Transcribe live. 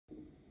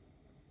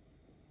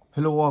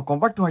Hello, come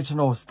back to my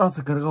channel, start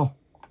the game.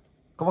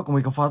 Các bạn cùng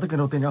mình khám phá tới kênh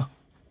đầu tiên nhá.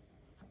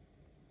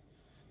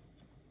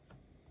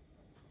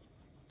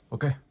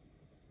 Ok.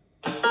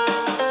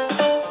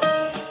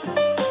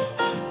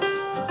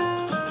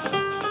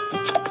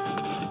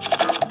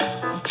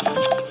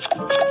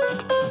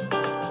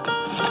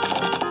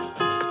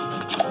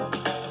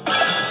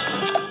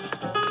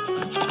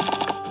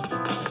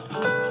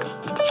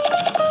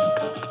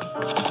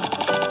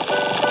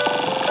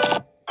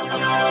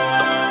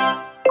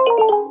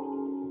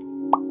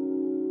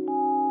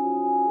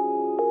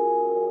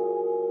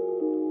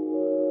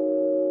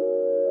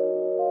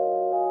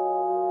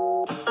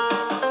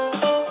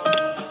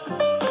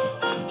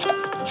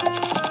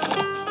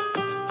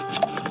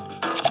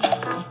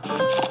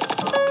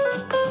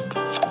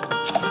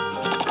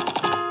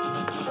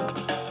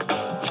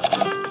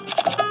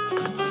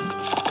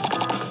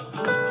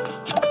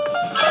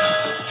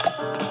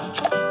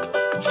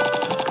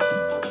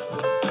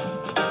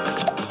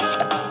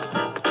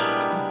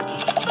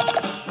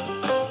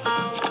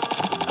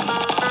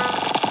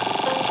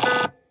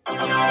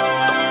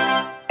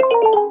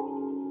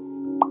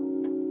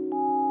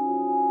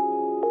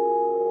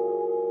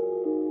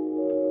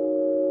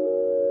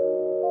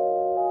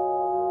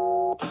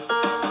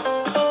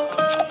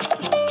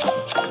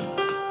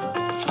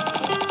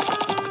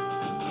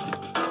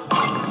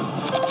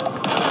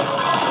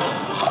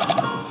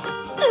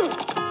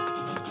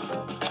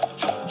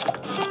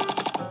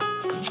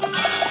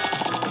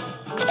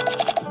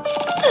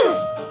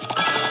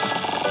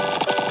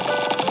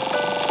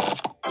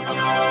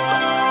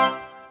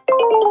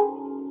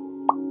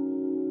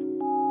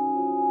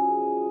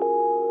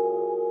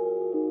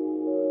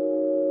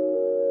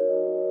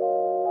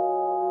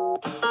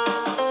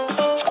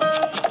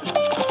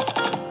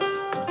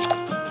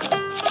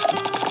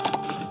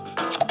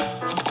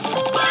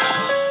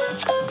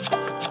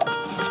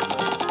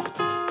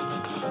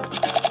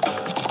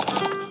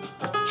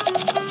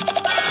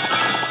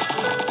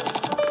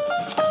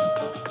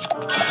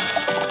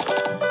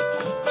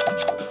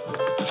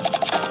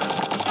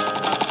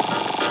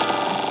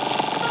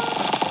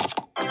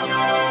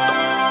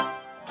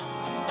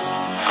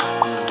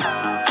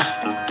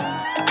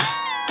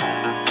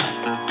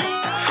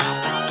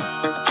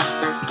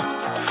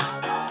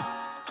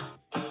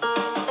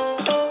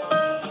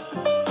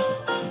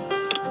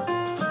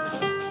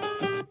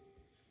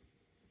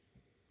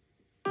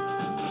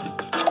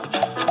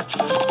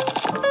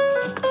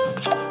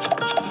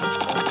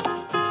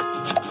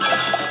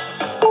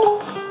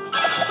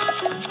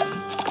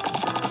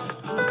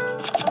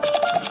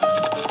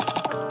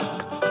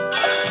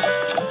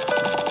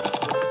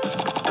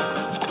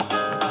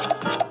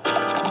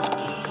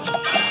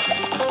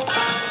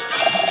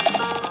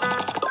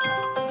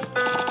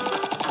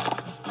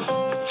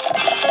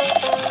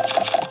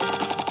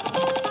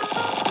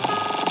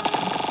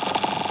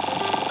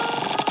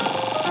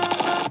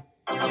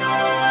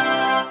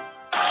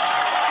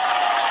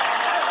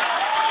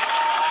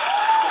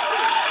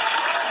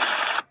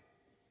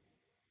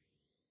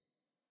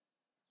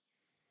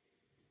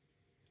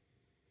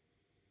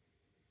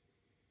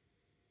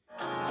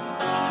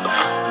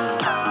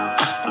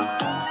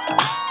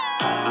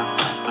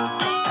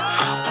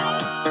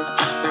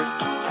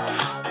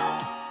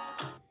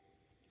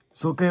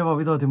 Ok, và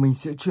bây giờ thì mình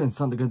sẽ chuyển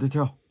sang tựa game tiếp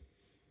theo,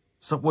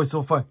 Subway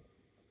Surfer.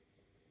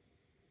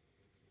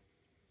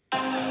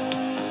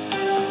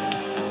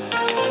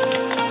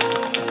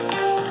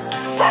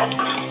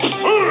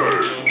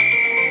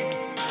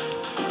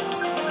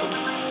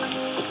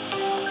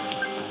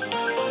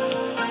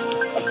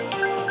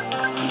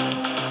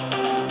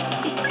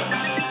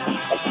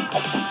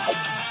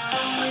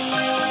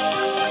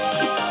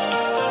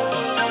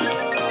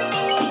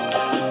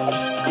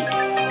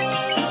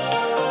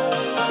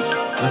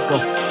 Let's go.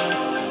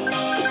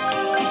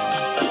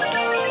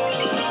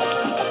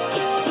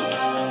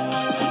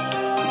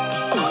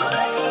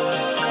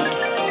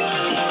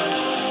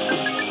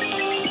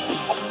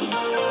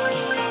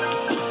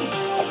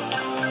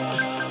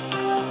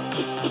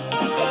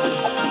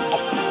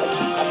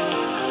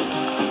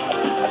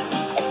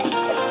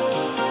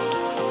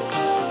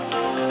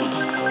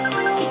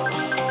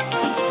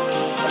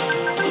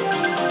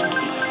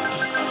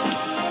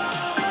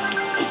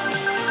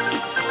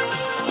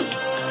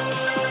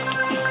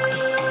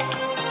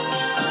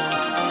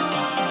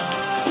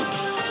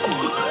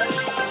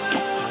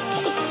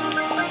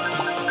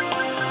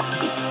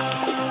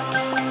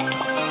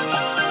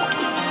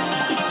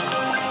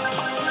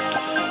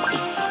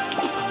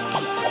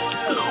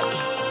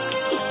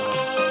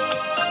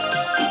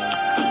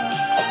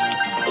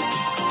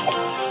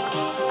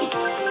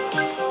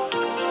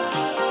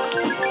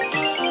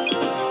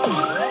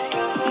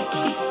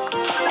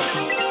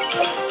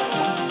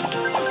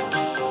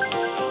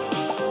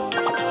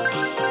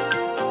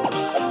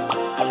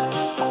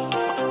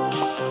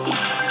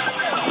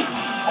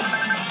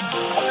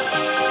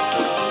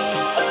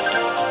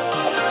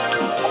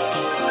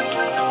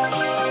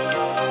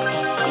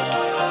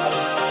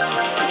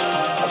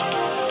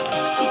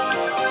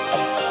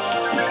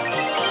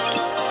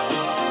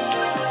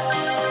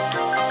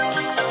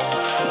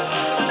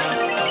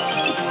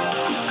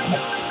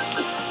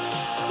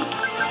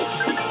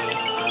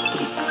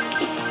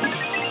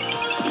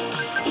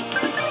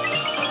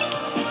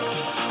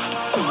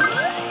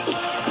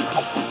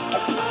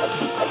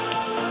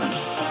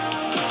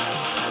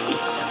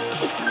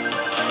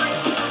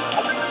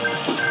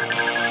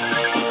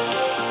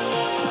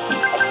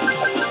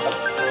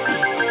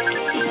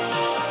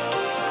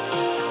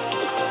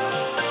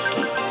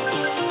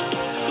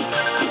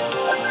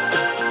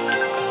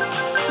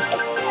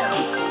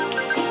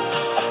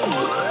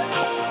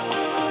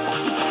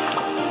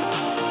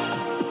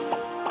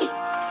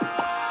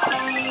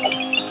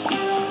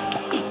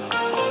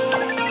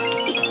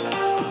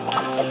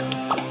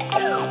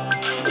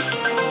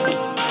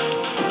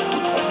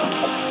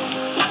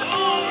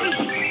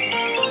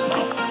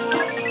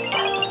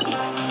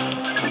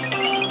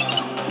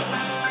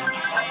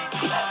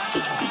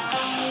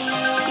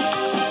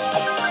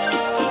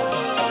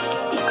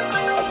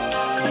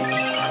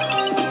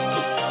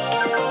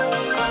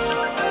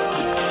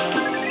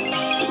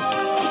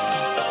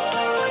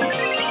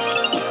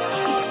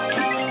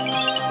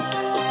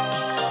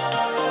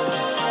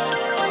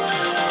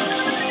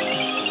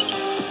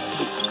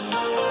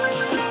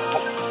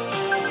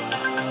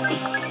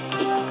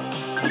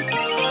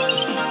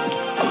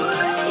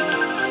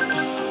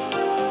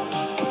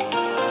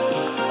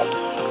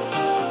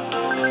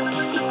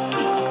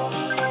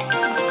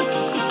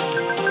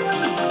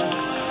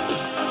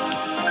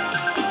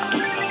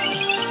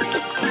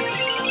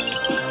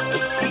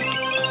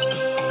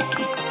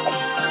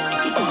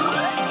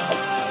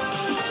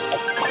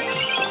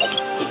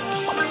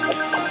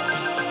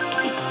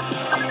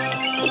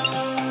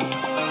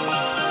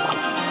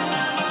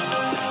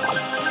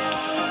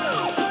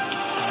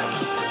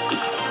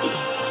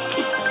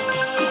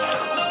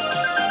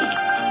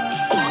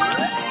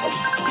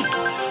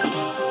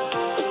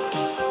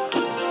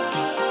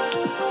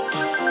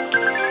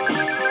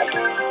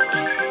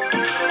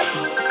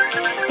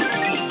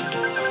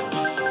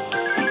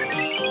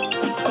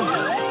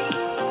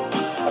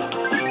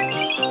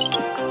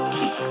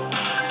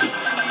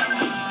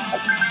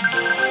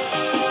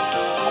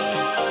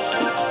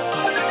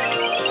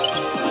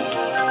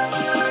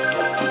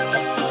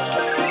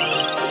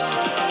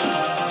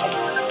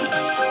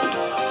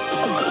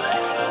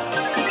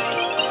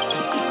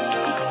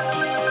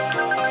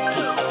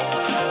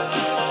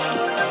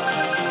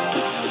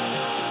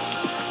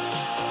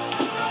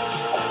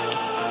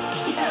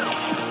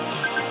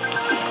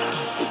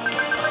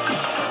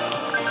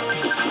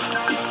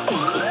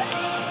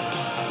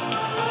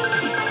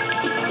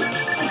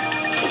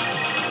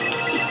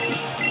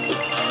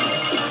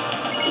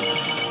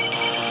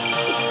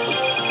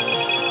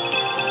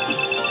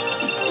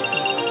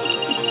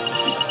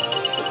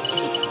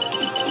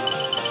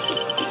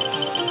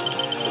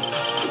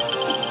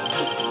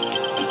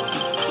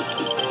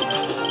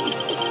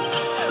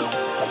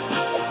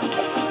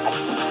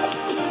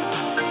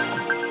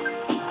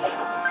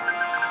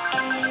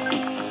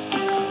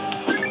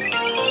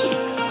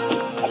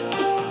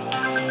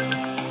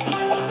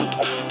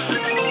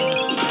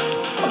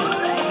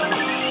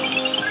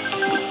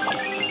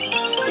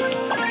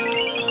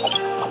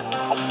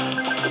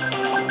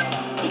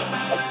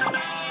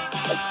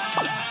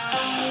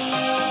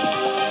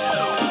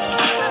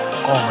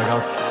 Oh my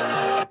god.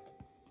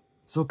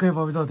 Rồi ok,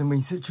 và bây giờ thì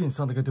mình sẽ chuyển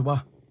sang cái thứ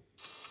ba.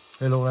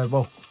 Hello này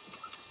Bow.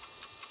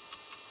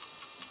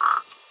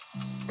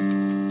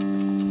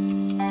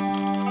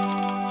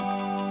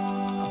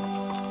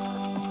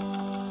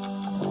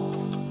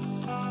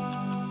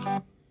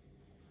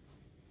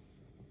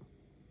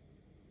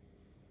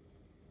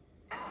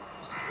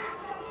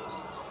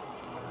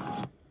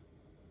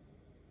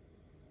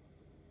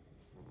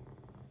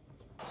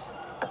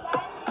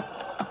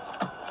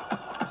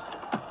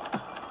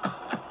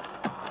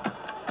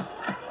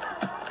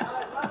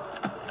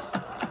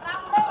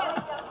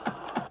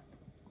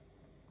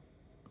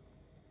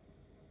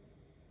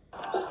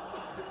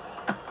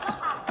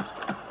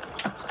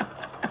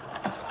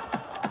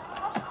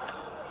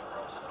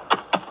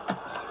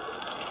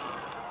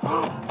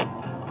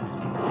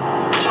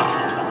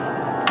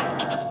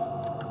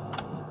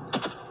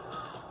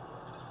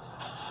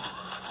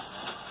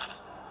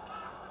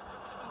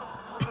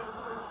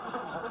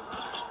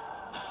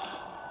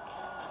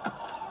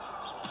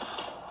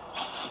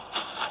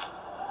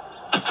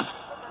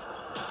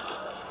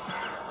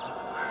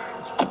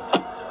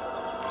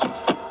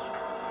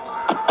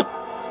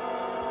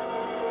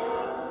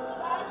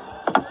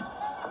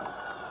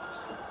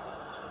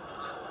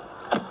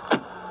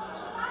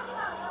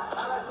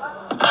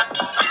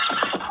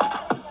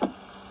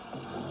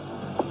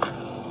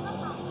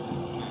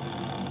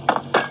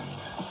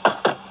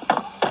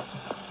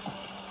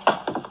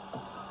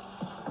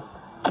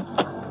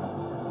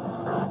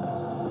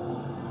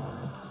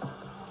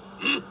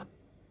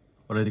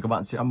 Ở đây thì các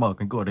bạn sẽ mở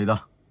cánh cửa đây ra.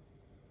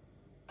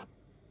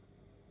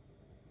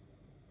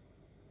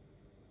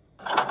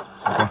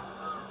 Ok.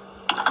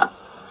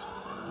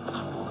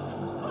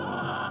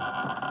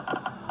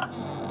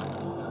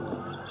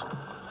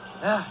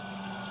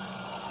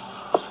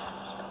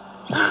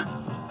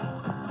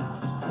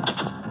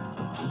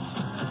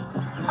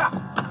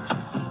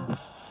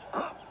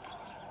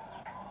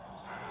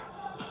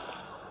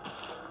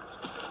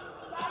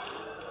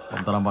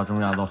 Bọn ta đang vào trong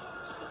nhà rồi.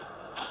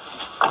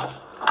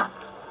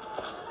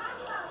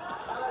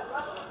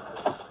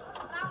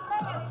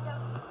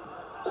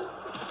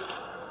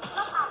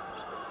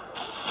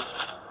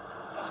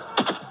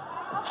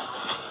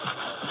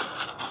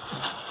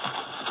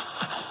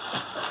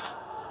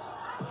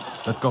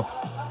 Let's go.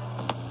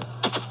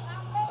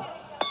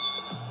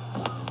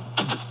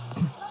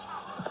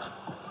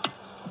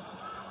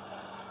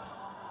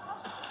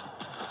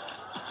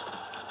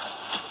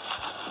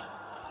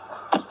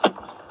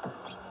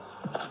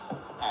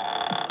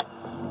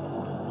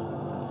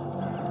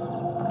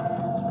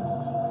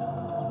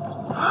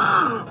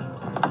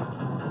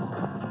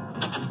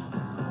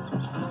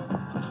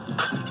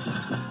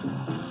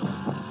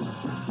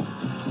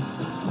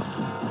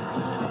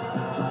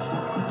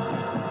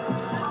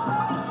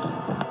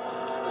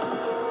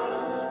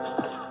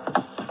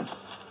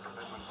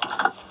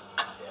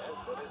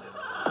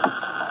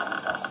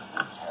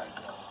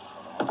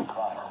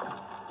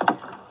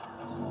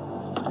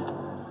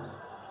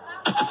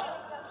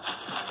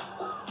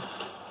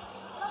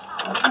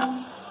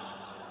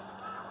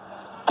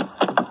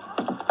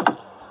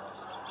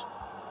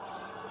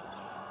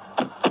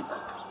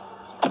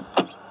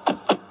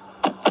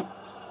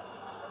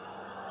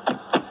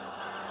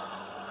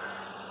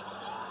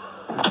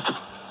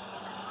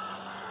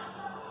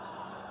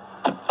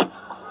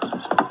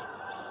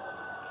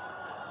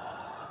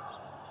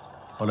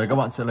 Ở đây các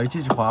bạn sẽ lấy chiếc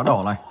chìa khóa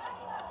đỏ này.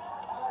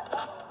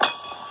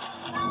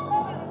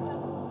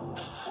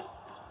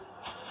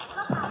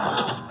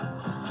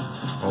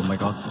 Oh my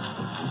god.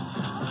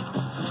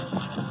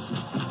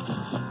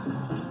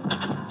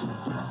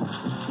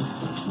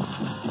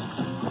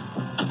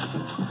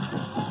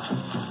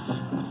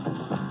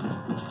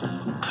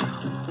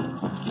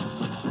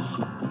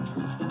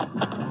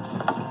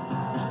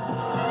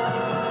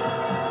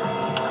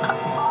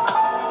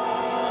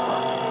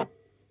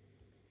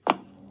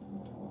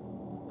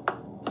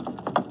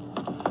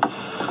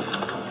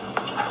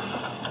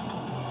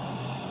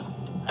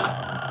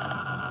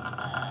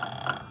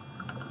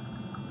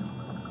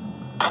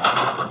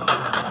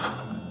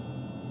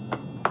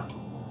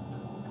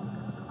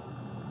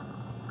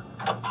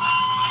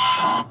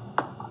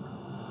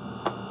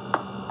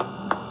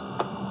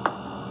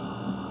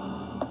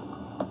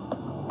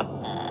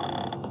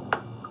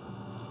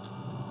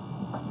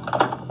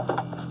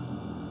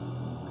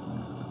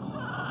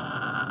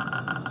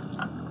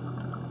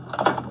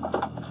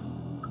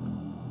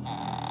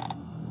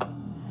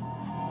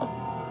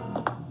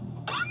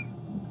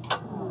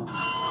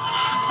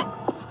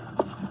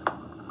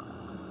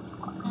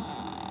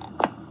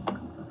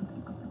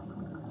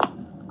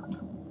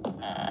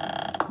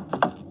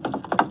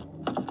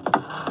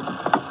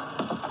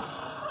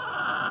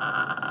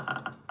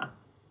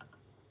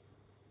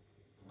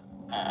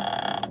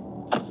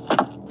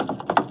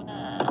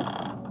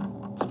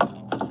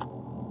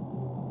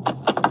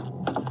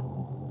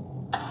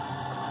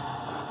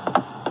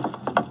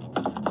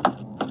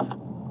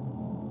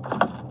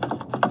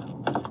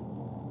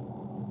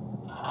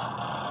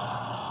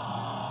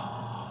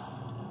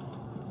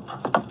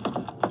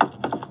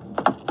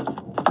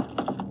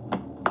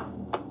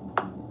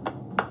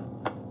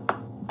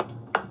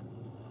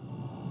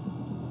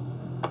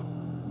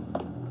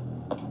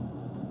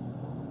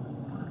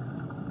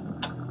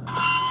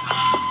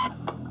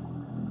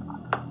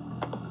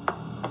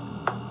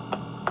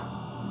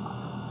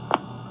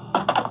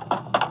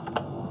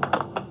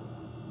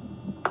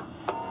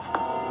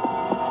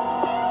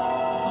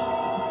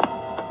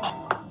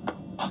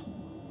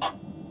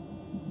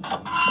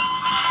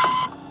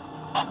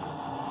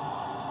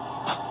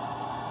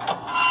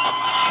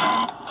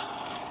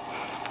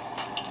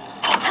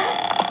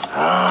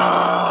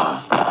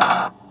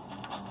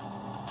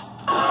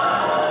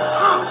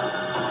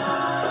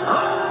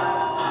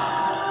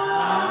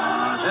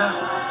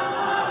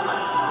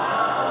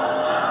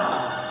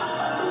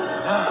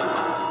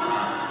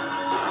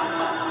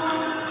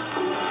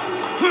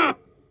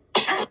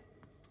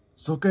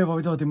 Ok, và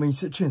bây giờ thì mình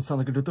sẽ chuyển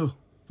sang cái thứ tư,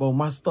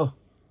 Bowmasters.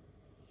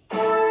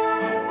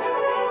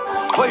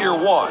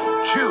 Player one,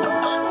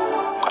 choose.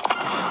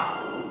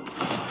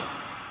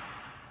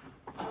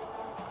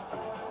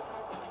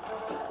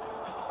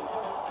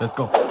 Let's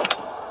go.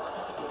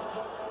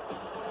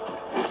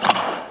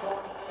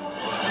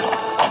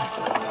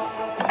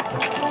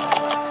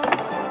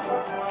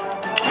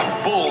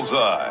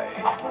 Bullseye.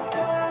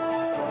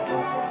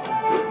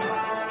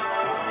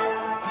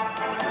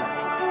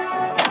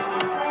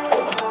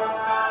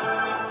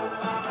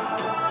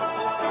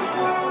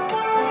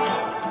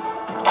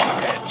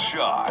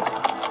 Headshot.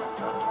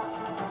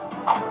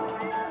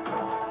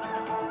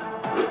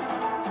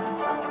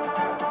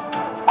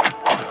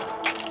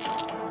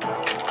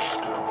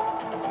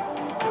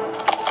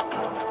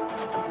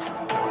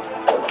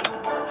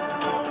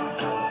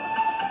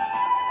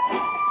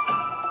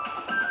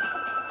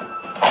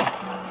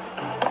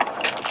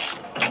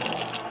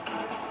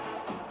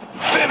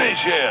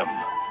 Finish him.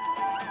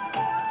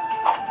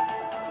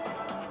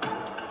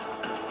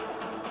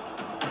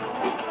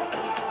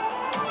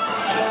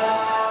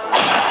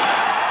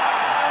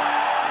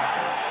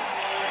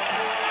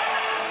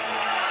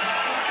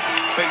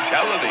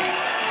 Fatality.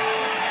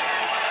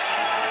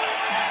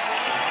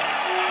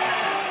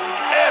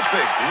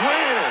 Epic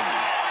win.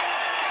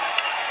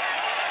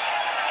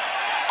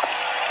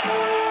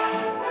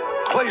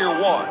 Player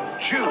one,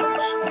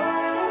 choose.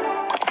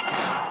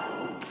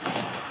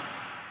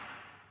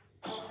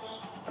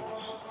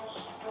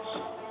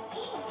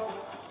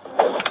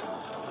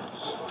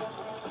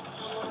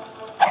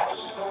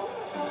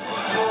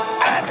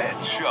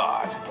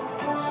 Headshot.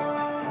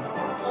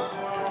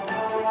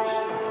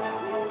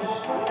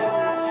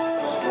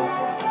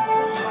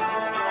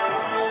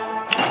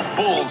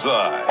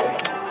 Bullseye.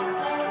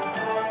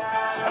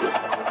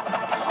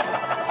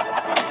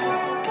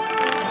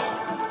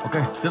 Ok,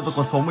 tiếp tục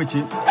có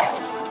 69.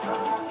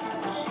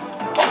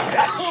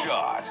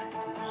 Headshot.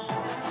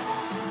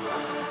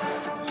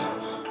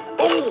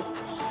 Oh!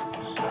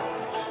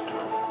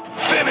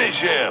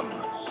 Finish him.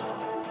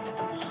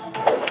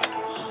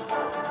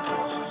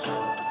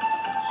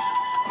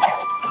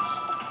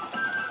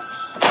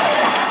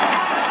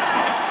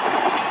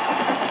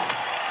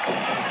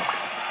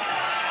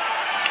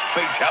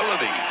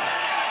 Fatality.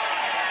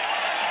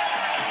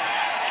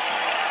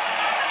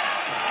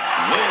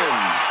 Win.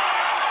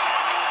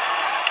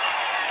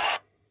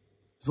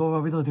 Rồi và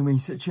bây giờ thì mình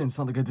sẽ chuyển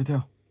sang cái tiếp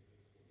theo.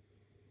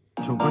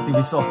 Chúng ta tìm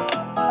đi sau.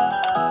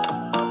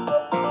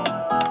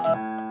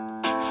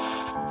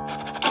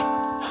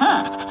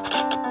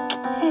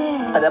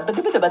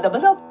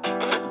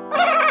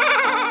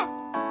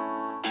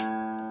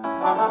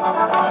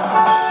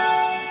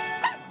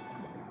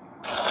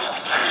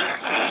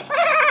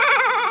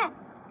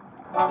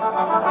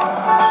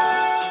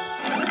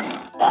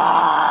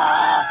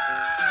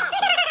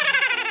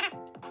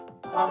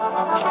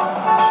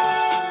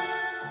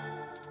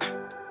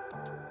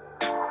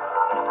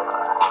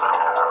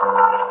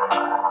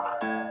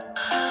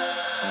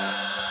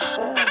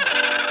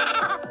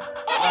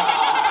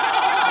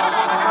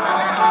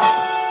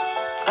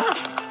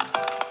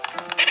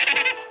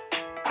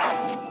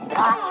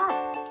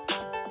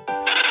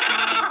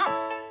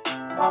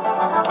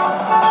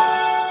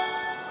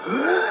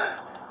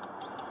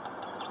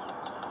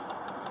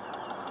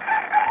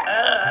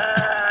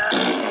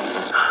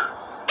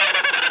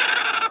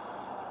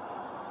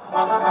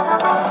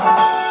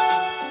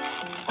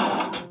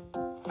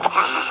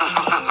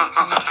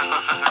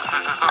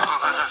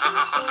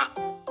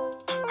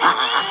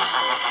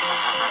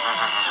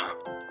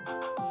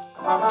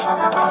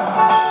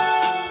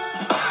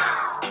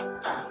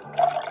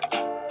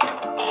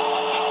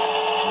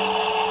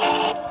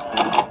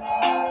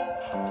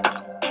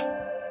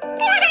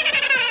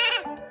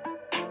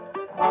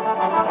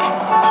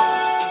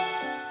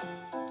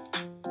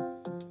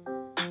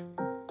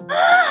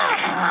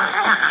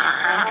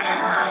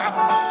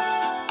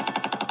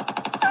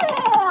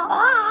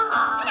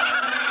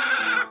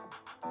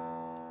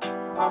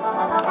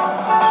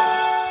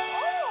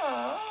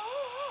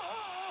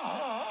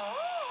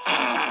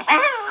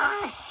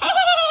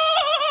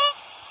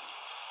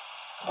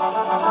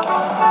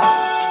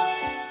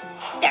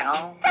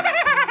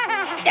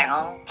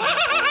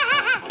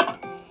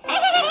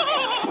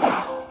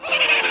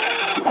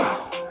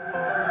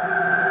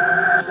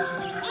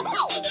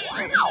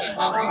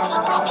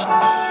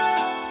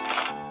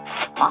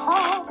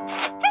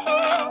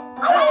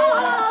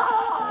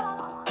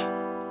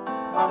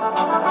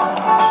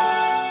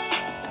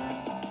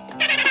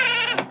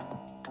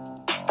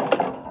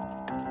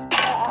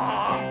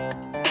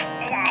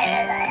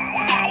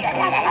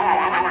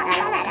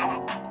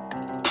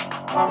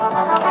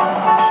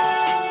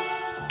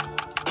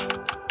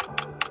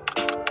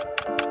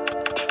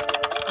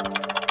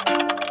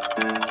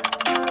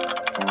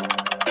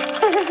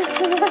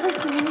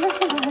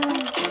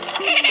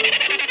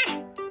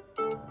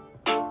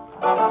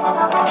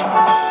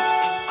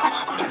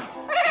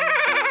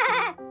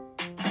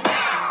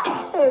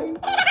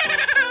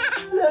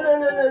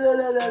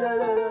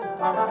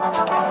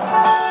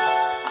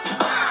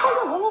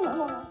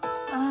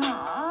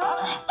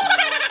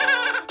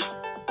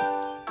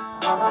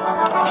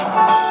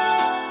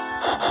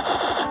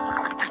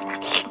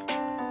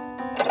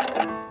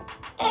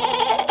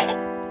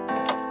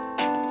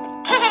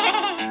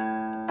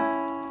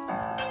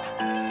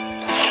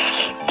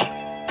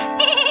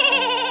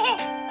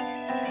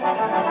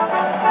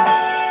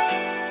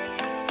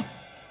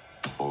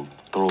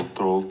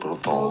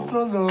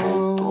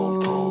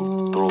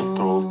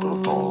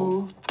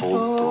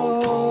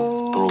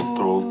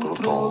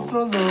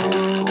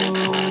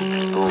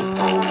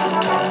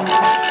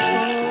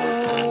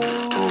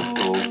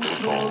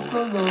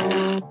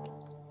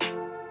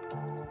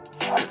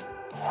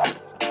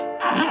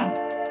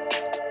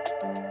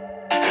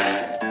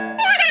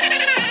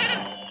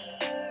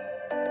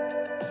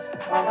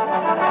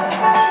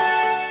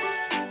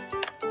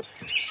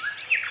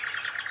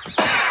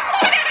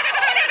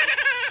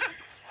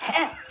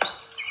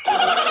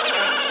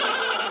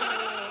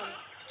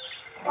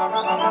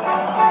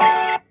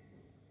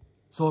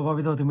 Rồi và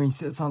bây giờ thì mình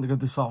sẽ sang tới game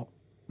thứ 6,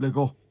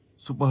 Lego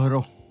Super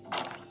Hero.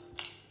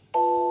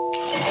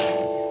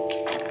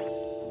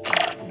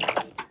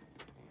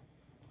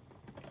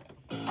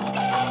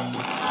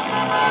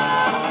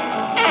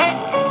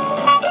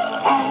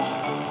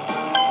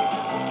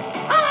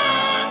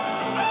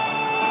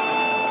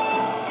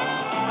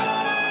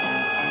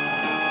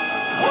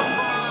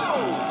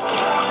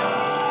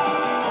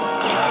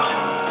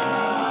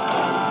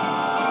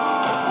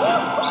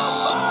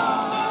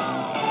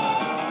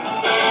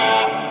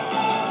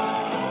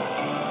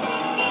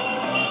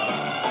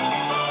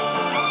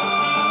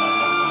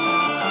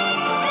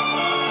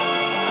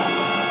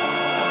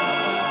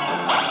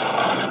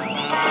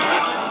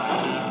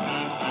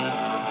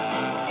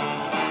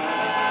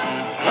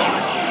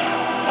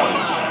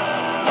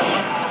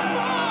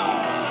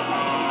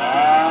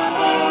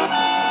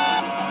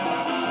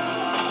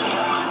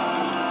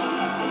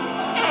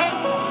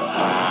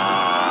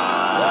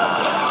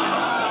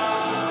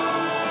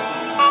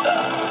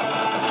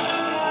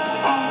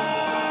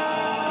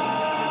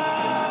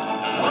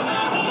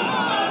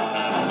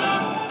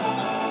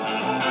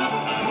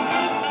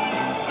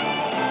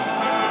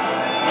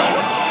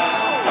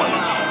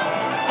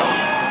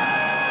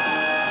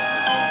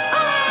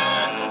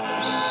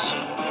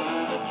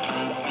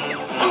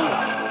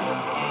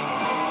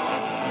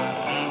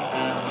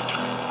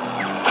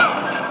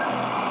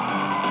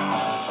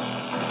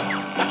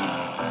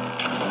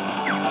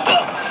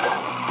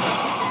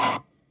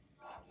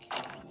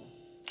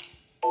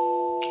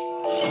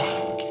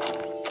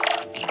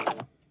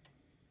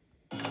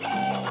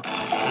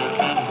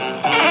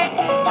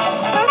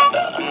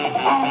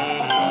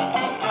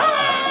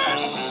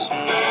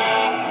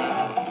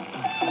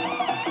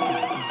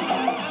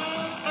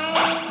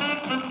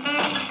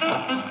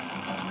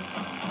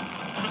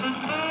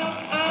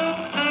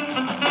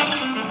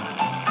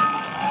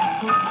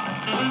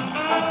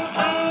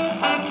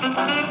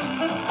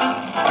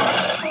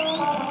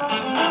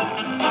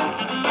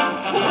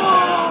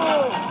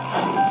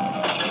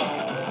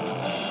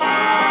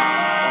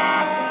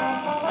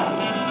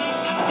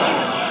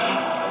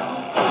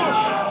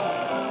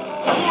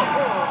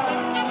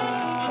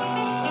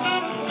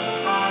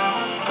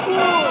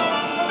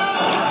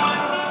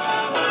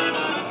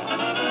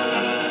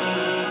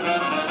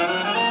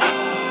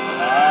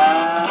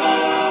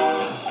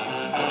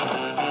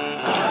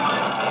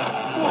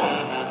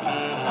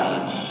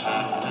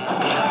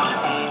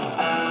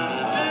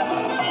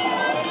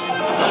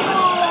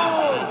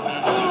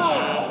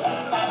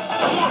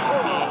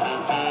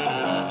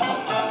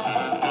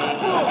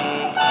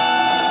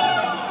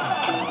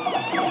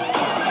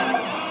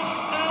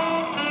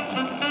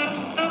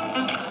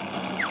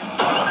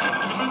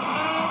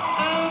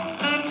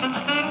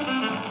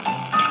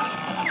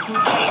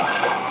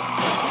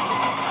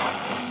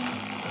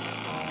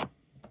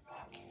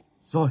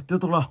 Rồi, tiếp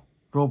tục nào.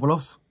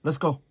 Roblox, let's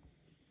go.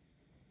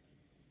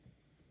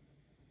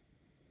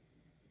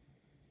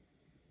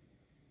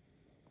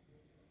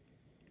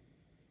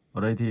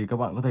 Ở đây thì các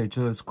bạn có thể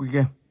chơi Squid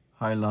Game,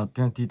 hay là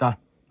Ten Titan,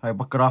 hay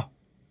Baccarat.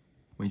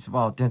 Mình sẽ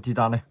vào Ten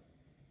Titan này.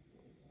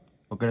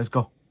 Ok, let's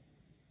go.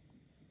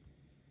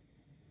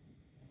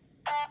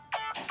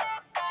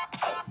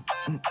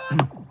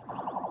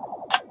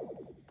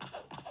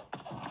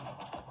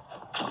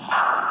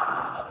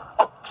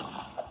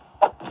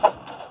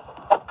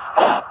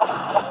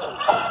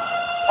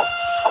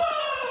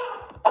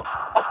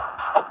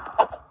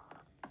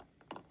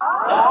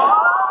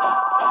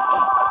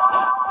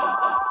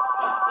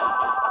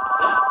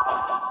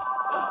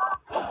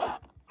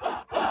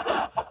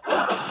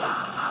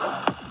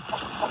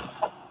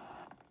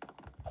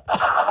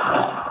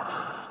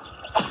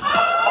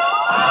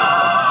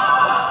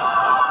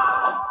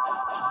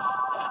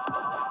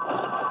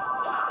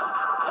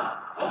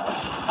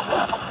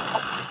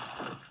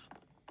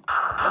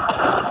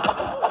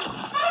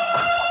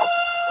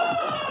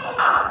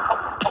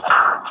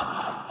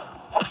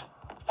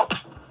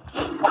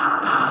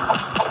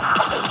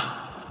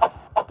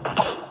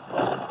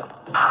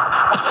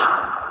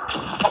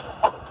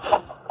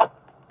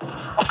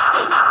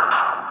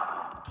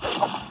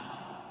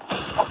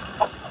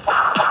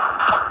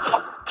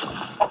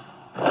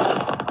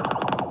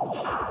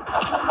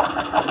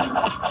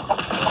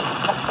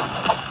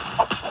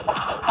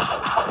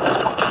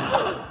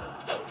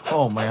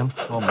 Oh man,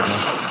 oh my god.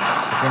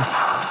 Ok.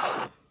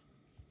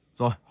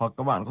 Rồi, hoặc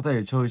các bạn có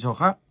thể chơi trò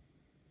khác,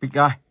 Pick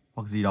Guy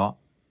hoặc gì đó.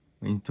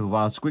 Mình thử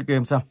vào Squid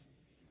Game xem.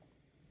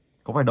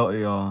 Có phải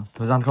đợi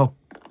thời gian không?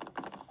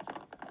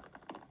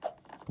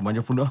 Còn bao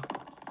nhiêu phút nữa?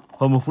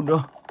 Hơn 1 phút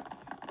nữa.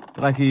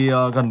 Cái này khi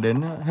gần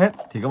đến hết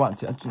thì các bạn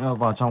sẽ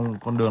vào trong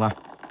con đường này.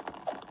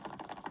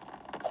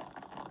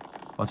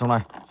 Vào trong này.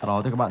 Sau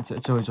đó thì các bạn sẽ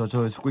chơi trò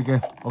chơi Squid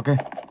Game. Ok.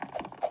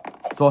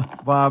 Rồi,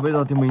 và bây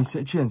giờ thì mình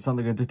sẽ chuyển sang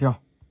tựa game tiếp theo.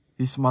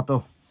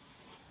 Hitmasters.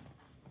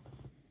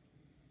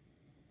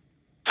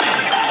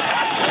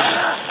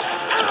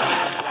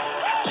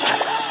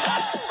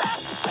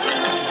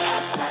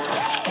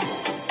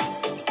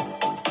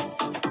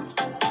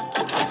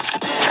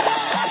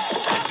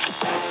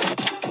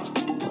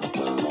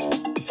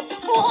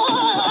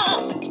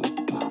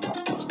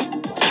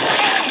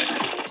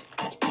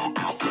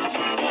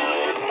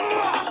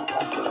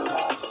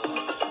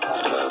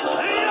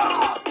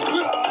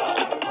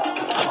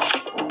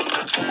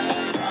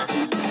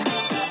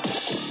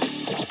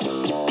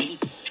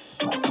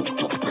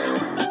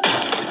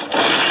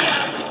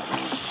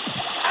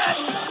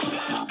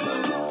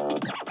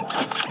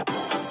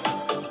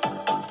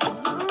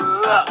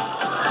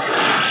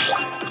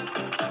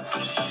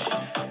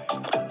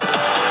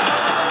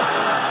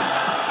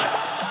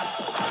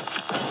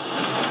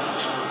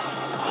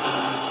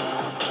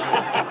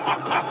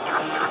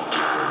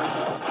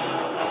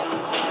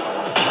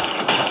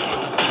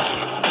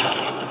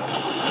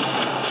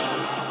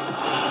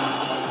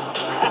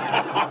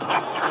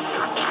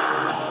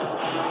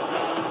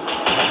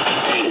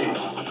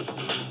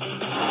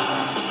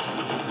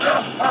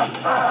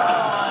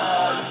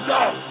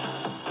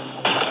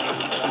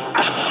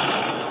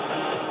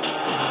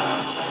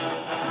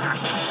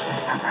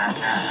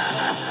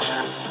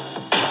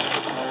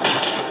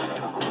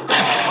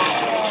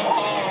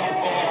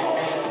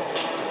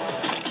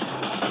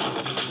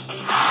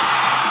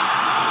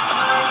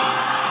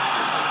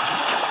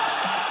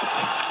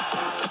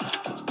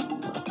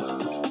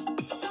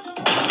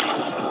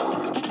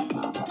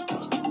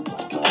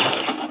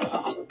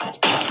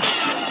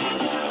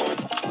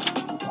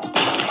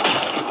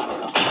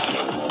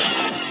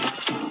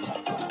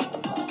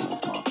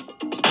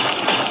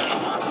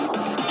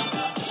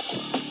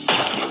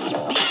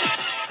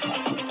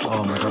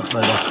 Oh my god,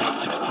 đây rồi.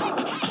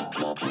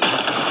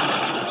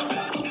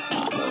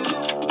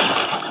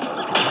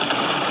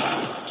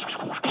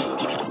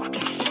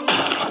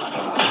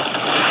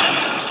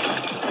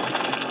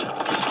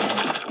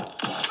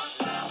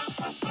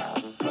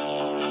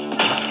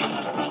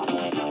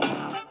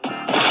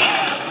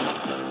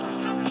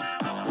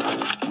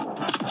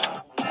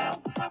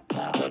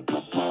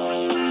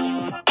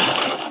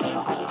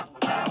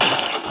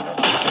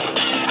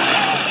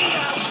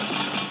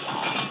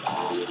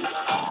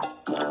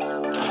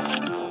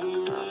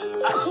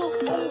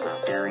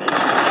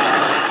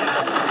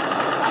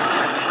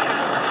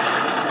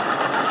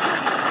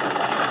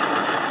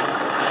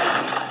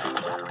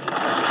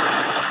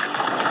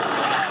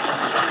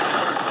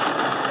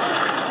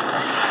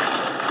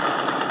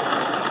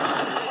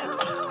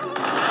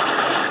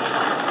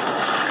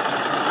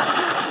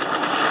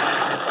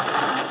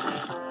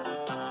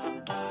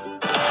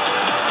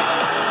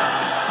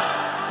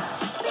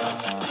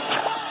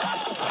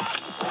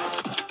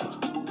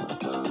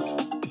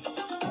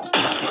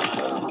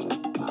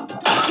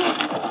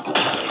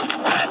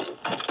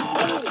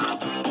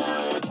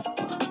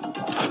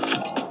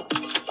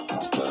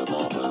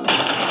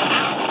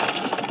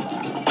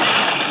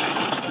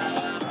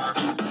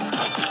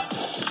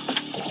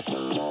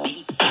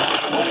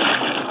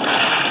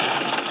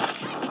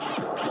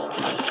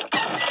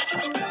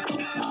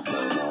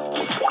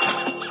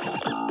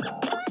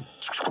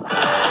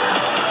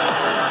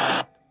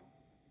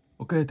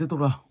 Ok, tiếp tục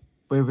nào.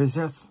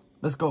 PVS,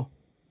 let's go.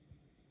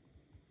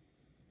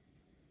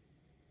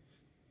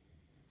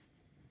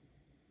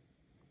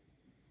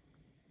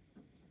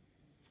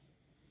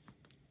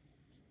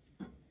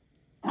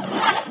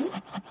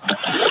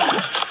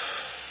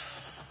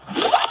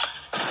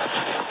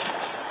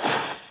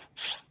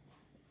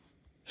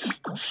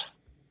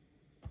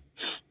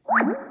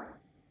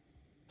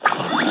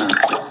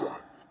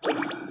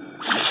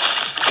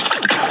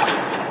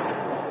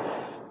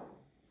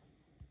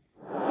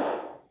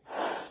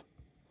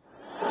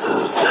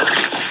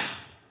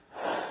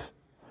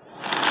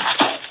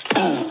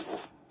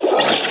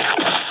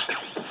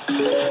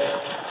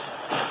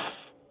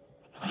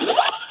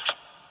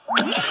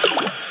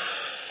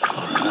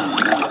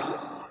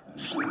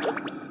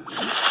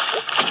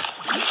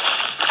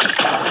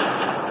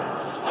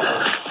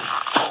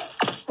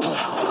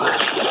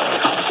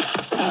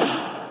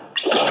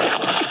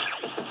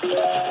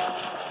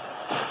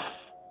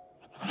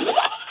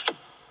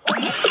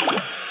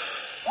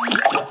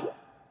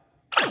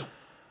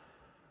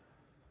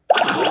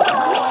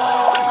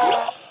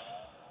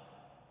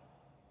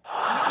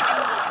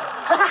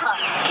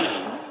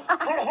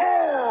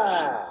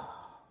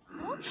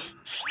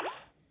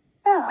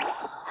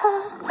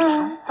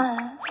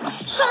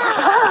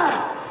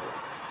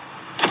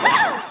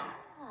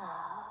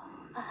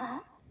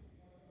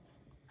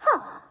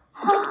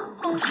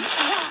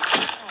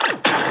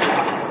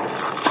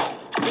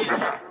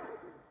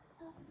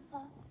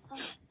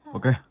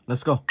 Ok,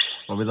 let's go.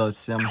 Và bây giờ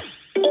xem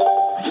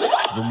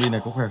zombie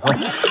này có khỏe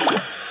không.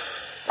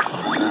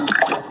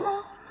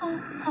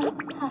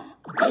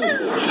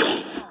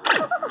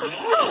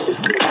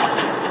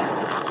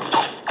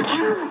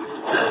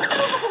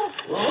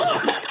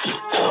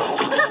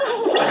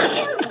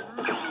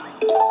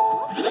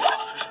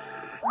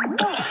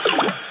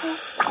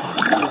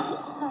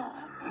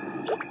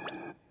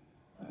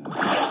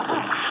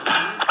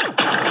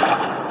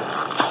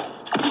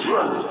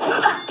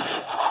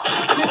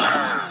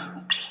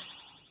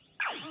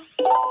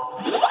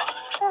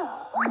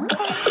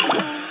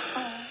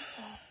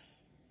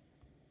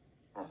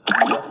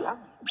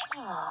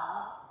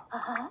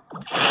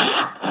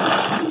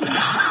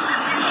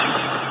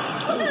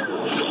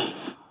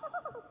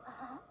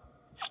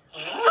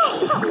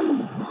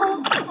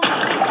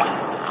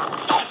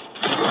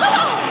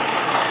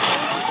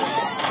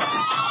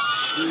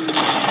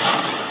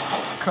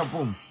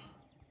 Kaboom.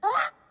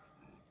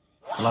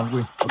 Lan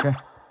win, ok.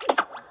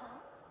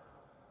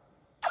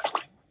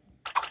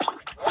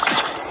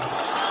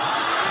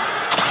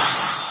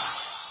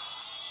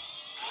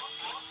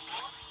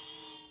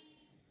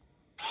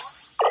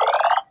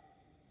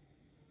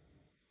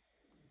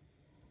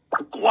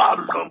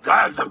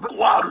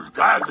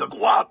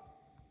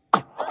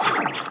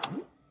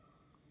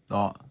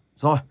 Đó,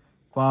 rồi.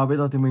 Và bây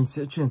giờ thì mình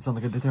sẽ chuyển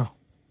sang cái tiếp theo.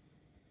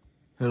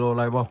 Hello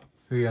Live,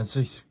 Huy and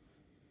Six.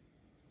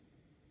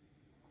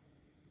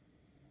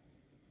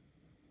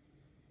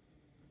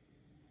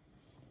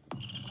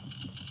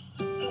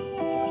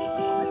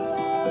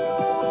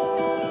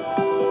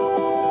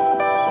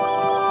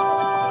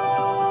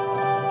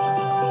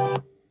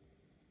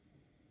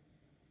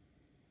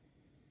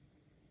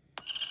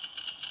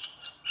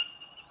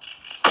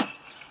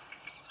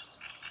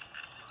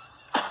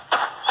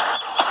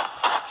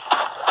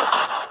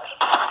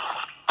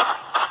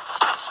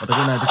 Ở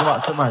cái này thì các bạn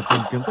sẽ phải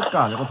tìm kiếm tất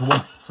cả những con thú bông,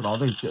 sau đó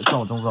thì sẽ cho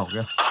vào trong giỏ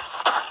kia.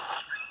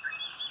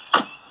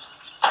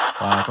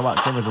 Và các bạn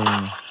sẽ phải dùng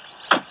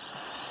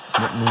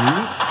miệng núi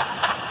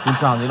phun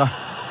trào như này.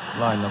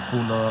 Này là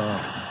phun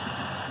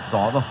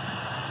gió rồi,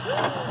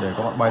 để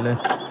các bạn bay lên.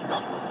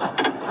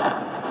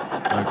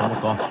 Đây có một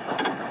con.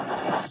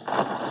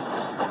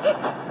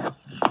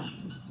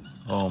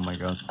 Oh my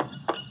god,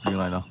 như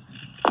này nào.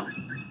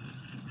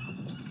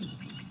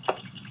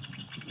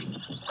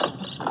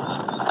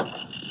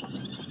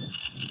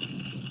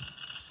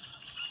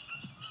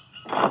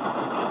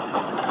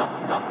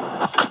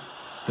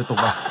 Tiếp tục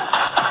nào.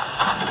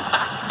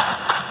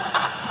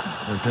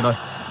 Rồi trên đây.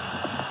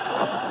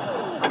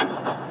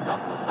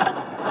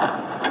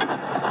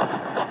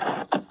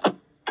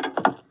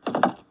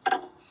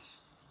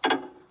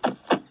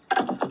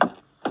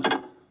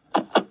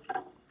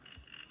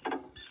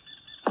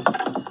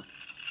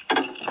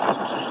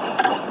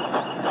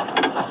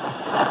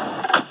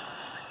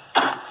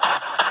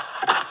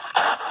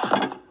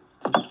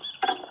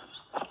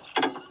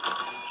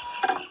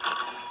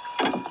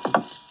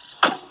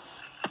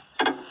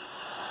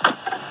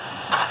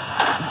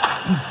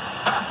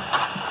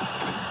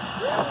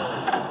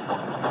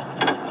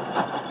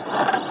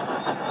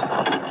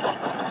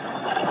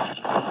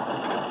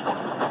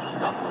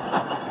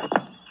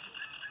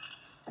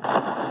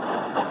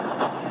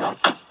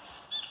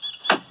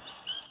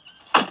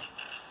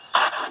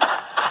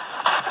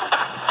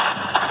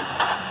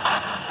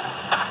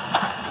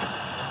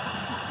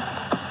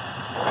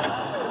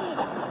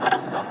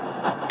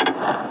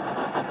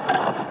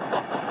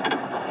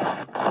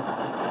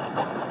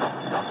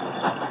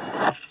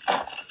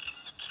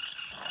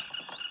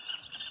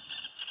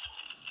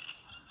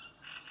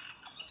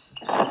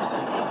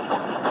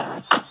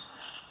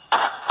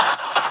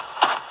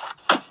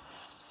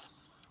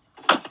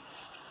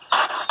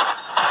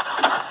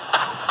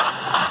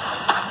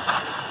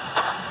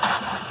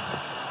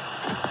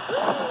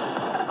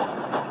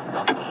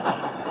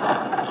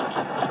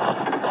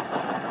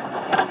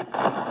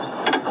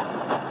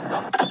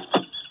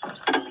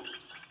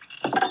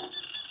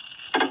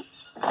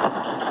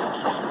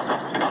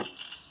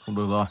 Không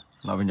được rồi,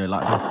 lại phải nhảy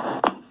lại thôi.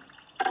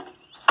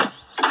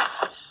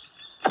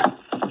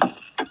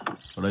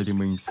 Ở đây thì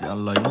mình sẽ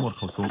lấy một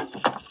khẩu súng.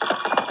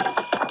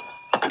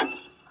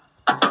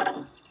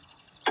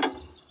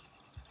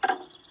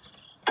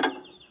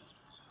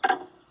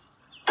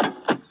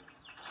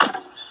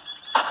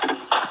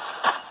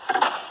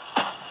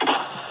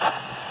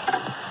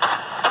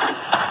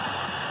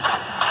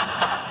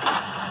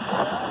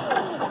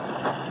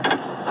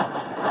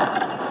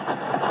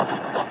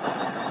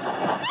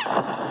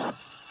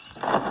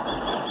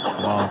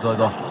 Wow, rơi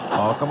rồi.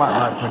 Đó, các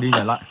bạn lại phải đi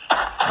nhảy lại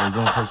để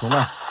dùng khẩu súng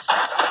này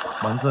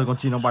bắn rơi con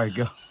chim nó bay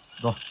kia.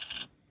 Rồi,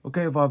 ok,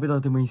 và bây giờ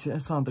thì mình sẽ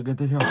sang tới game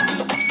tiếp theo.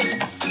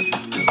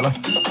 Đây.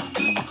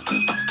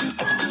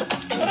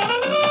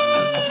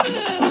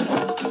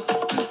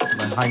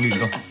 Này 2.000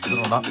 thôi, rất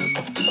là đắt.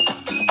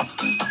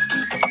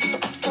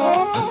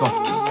 Let's go.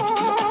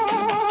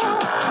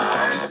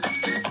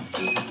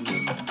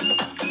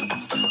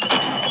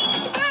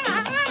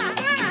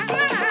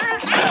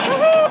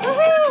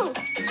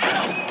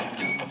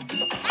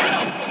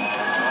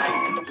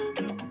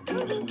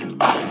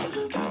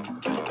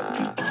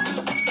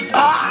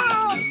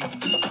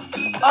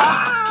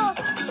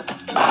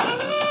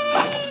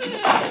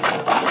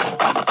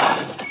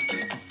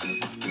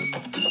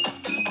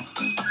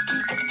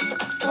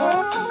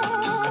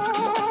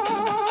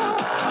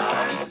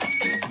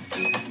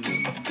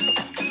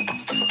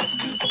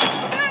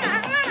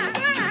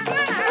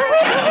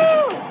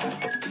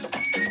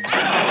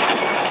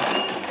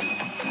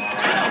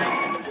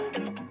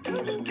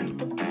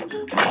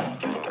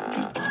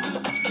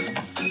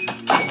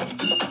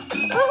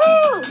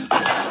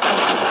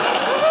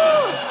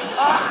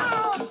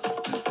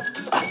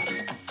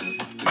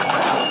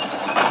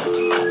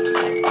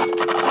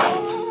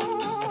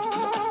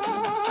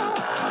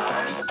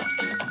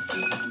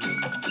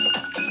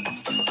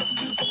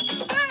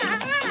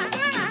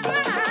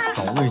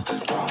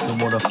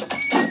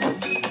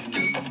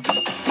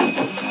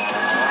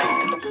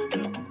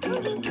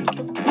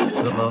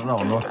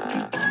 ổn luôn.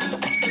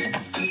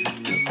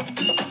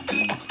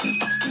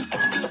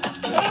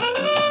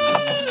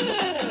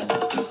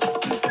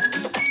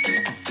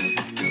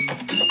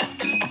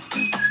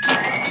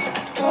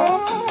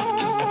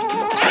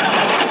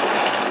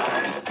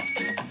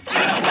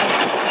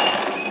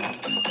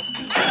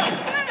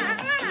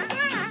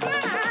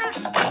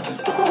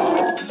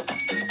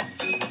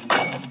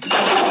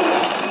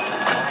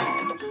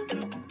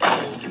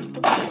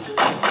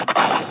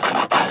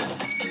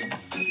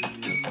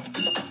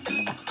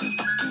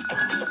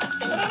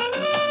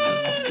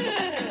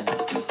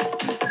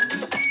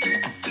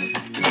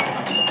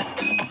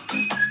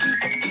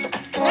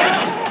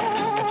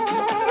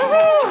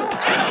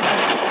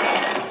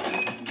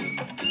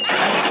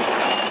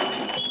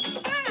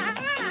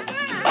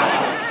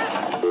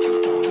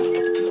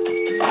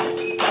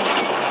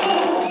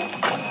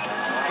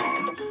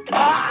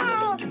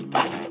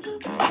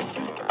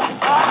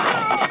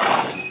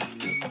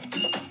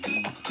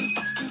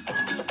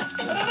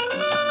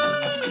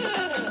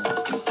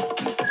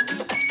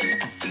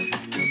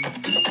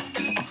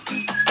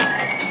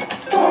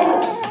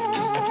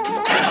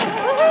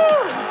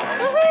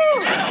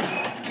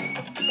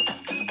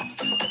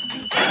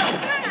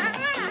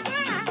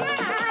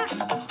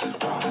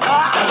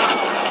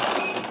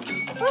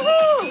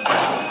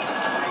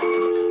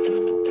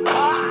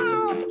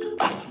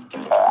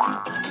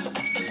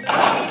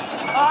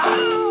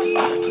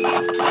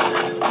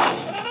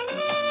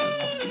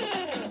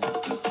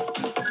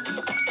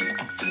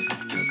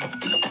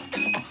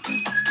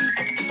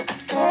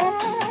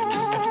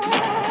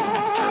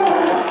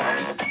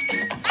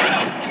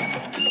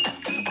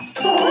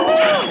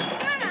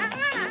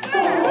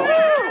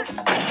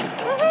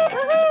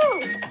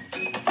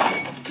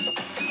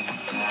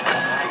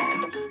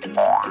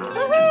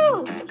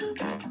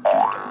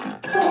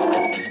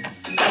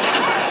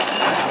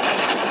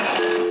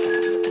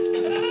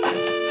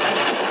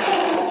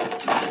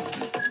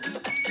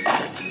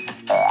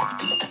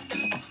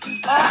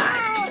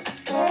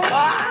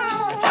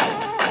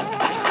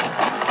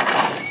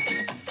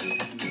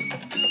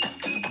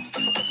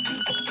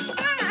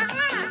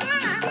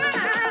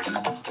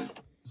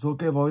 Rồi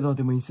ok, và bây giờ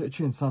thì mình sẽ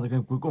chuyển sang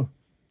game cuối cùng.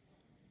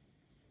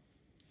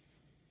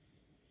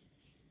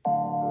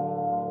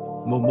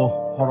 Momo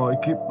Horror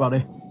Equipe vào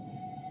đây.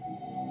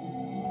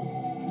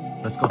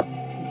 Let's go.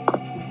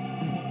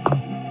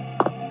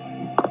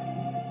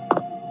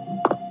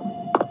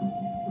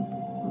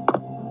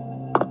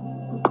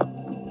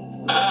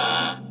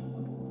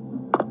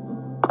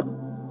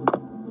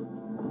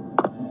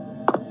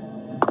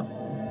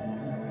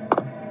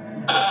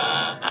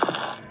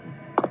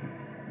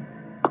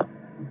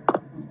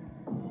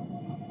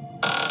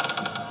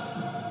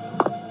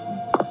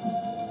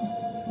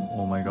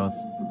 Oh my god.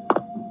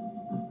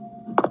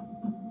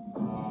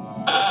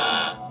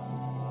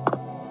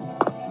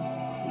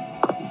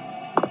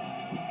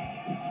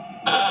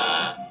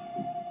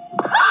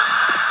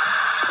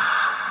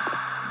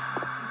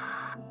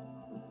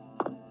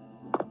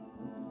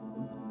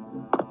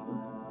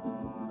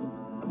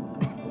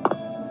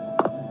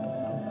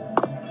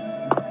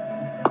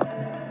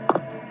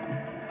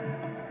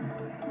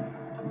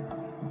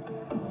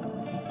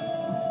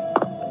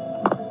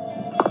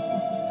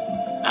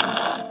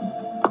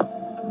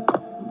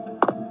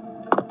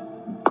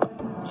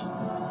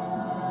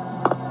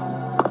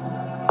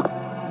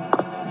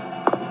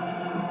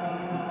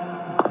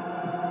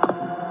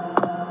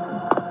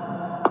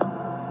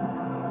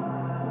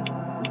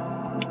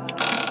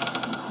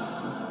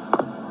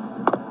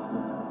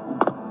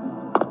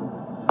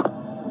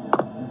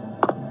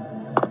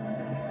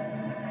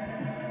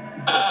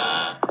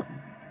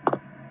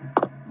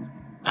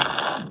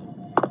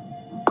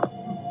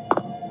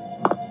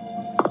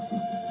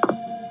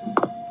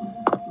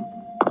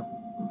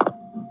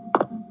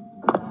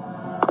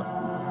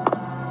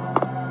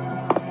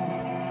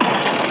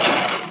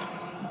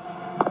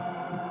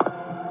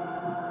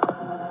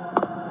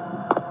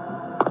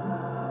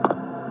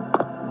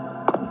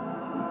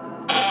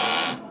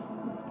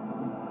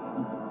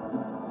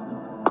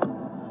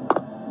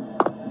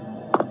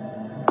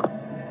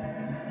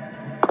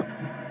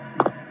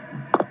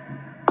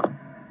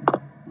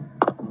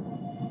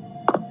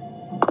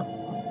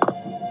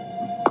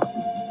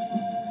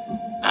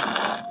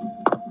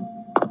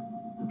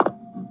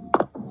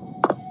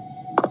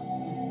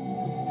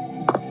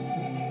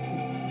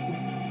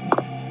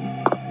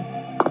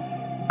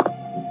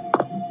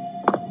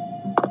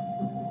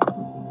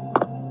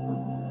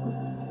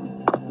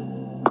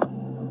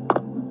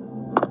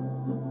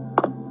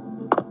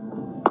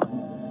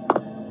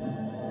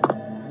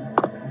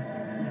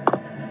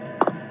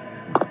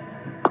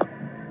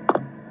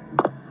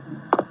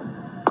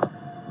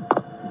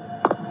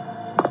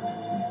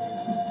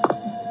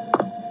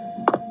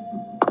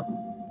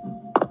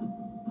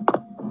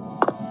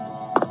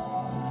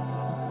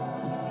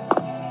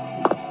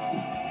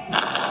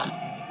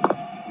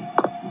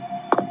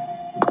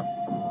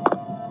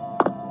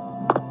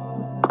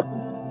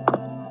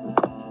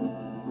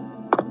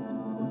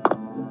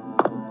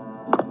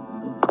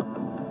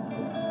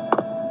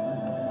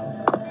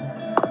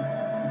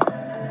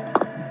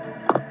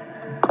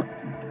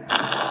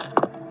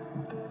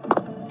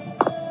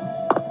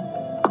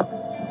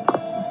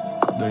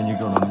 Đây như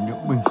kiểu là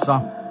những bình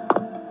xăng,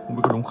 không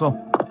biết có đúng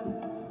không.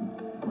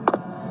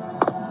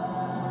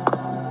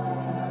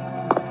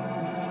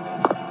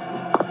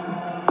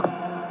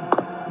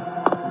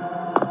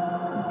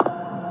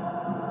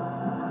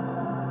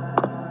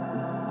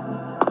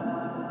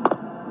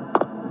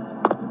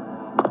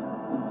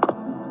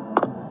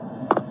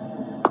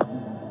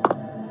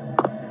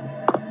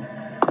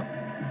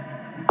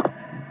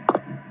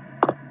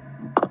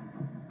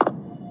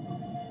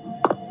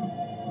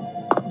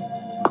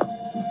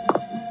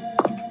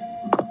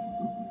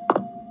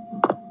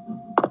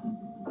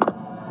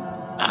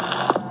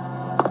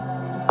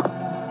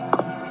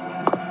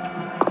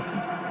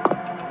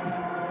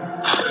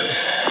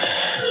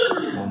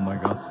 Oh my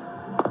god.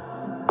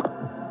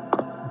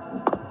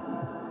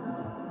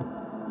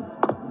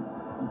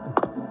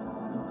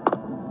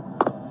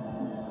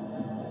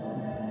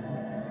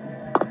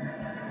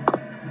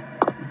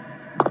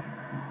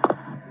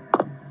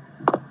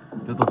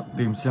 Tiếp tục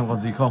tìm xem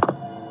còn gì không.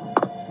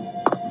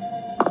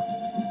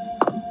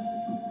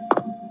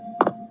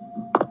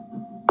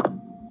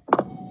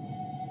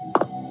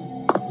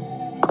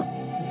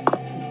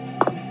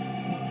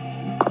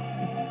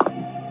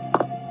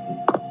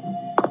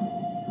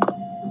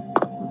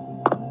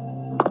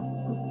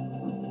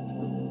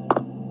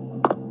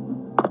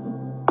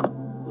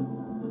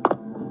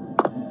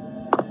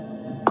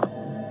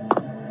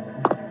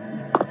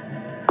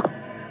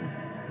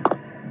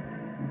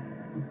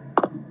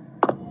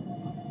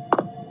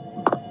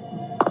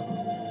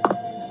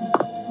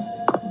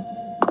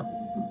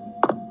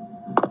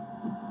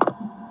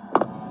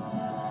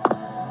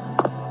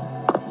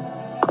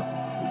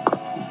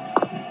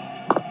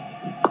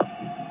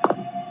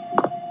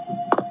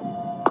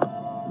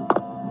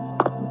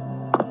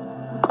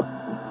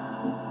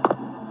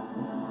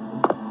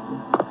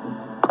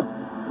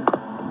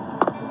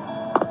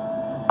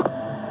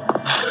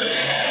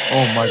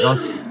 Oh my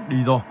god,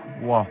 đi rồi.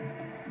 Wow.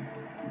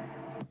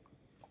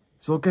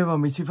 Rồi ok, và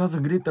mình xin phép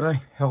dừng clip tại đây.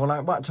 Hẹn gặp lại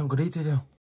các bạn trong clip tiếp theo.